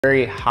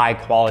Very high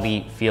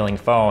quality feeling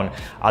phone.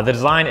 The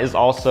design is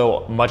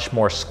also much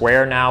more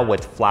square now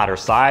with flatter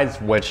sides,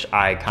 which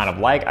I kind of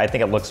like. I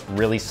think it looks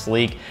really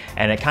sleek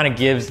and it kind of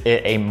gives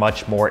it a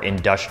much more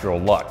industrial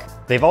look.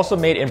 They've also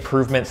made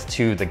improvements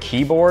to the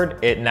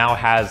keyboard. It now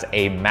has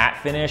a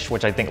matte finish,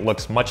 which I think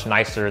looks much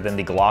nicer than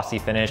the glossy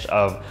finish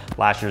of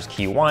last year's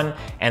Key 1.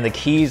 And the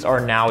keys are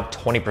now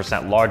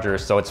 20% larger,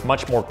 so it's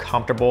much more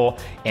comfortable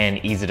and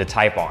easy to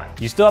type on.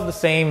 You still have the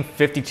same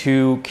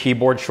 52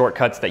 keyboard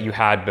shortcuts that you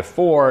had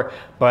before,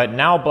 but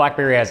now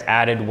BlackBerry has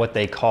added what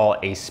they call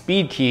a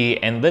speed key,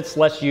 and this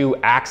lets you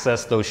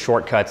access those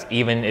shortcuts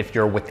even if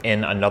you're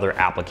within another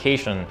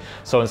application.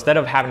 So instead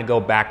of having to go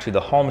back to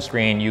the home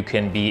screen, you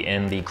can be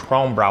in the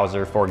Chrome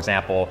browser, for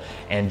example,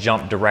 and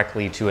jump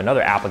directly to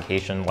another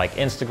application like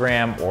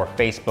Instagram or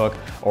Facebook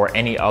or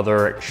any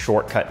other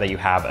shortcut that you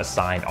have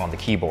assigned on the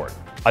keyboard.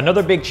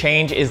 Another big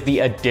change is the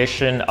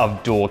addition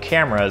of dual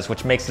cameras,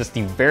 which makes this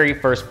the very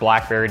first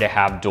BlackBerry to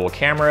have dual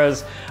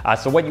cameras.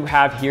 So what you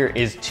have here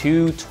is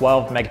two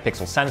 12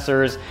 megapixel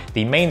sensors.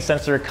 The main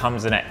sensor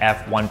comes in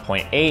at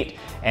f1.8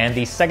 and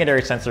the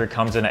secondary sensor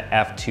comes in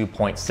at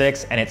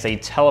f2.6, and it's a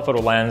telephoto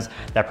lens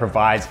that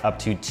provides up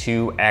to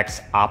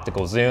 2x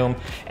optical zoom.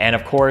 And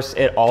of course,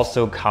 it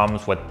also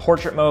comes with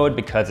portrait mode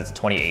because it's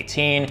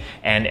 2018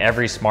 and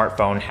every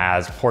smartphone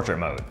has portrait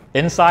mode.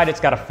 Inside, it's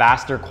got a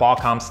faster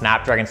Qualcomm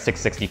Snapdragon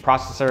 660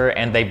 processor,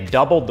 and they've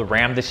doubled the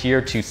RAM this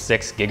year to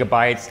 6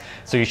 gigabytes.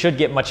 So you should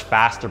get much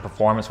faster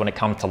performance when it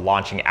comes to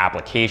launching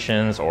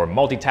applications or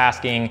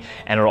multitasking.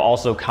 And it'll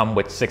also come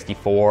with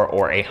 64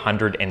 or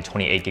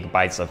 128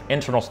 gigabytes of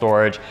internal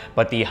storage,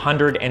 but the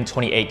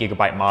 128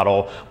 gigabyte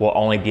model will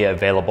only be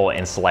available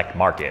in select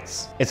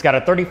markets. It's got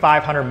a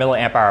 3500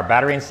 milliamp hour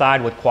battery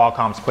inside with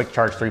Qualcomm's Quick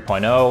Charge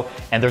 3.0,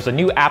 and there's a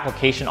new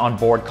application on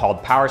board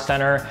called Power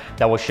Center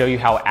that will show you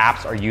how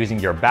apps are using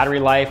your battery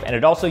life, and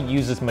it also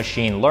uses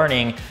machine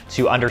learning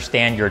to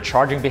understand your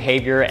charging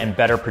behavior and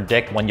better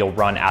predict when you'll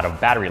run out of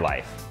battery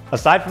life.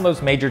 Aside from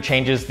those major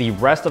changes, the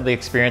rest of the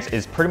experience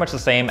is pretty much the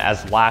same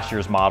as last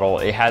year's model.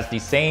 It has the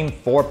same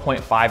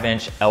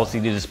 4.5-inch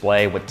LCD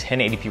display with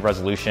 1080p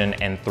resolution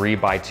and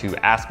 3:2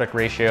 aspect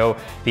ratio.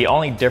 The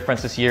only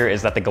difference this year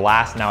is that the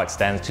glass now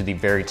extends to the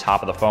very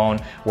top of the phone,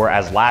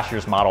 whereas last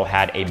year's model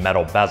had a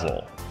metal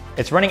bezel.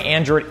 It's running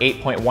Android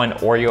 8.1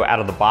 Oreo out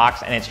of the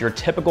box, and it's your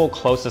typical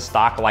close to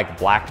stock like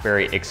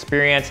BlackBerry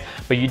experience,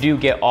 but you do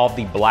get all of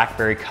the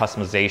BlackBerry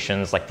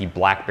customizations like the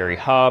BlackBerry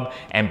Hub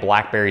and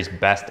BlackBerry's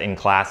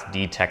best-in-class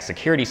detect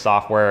security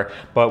software.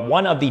 But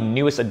one of the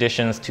newest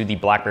additions to the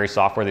BlackBerry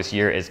software this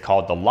year is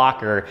called the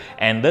Locker,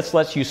 and this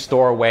lets you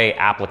store away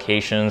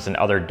applications and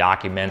other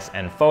documents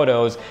and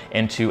photos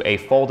into a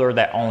folder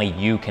that only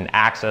you can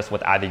access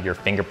with either your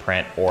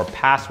fingerprint or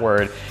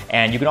password.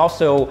 And you can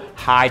also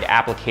hide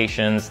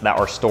applications that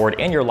are stored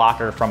in your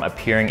locker from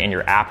appearing in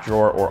your app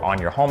drawer or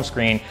on your home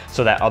screen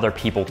so that other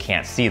people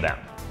can't see them.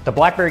 The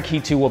BlackBerry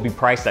Key 2 will be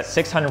priced at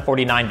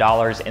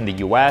 $649 in the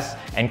US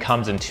and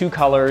comes in two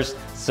colors,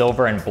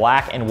 silver and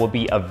black, and will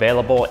be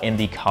available in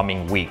the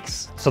coming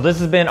weeks. So this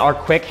has been our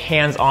quick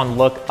hands-on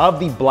look of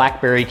the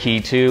BlackBerry Key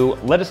 2.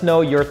 Let us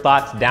know your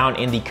thoughts down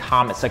in the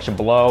comment section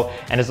below.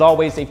 And as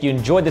always, if you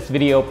enjoyed this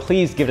video,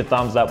 please give it a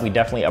thumbs up. We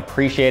definitely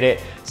appreciate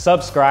it.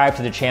 Subscribe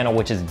to the channel,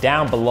 which is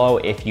down below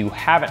if you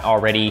haven't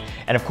already.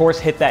 And of course,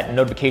 hit that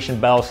notification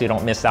bell so you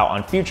don't miss out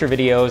on future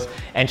videos.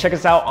 And check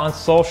us out on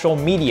social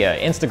media,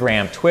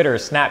 Instagram, Twitter,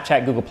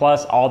 Snapchat, Google+,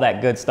 all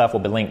that good stuff will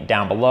be linked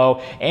down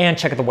below. And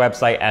check out the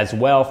website as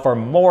well for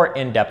more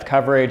in-depth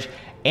coverage,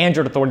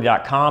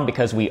 AndroidAuthority.com,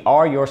 because we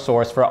are your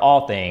source for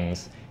all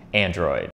things Android.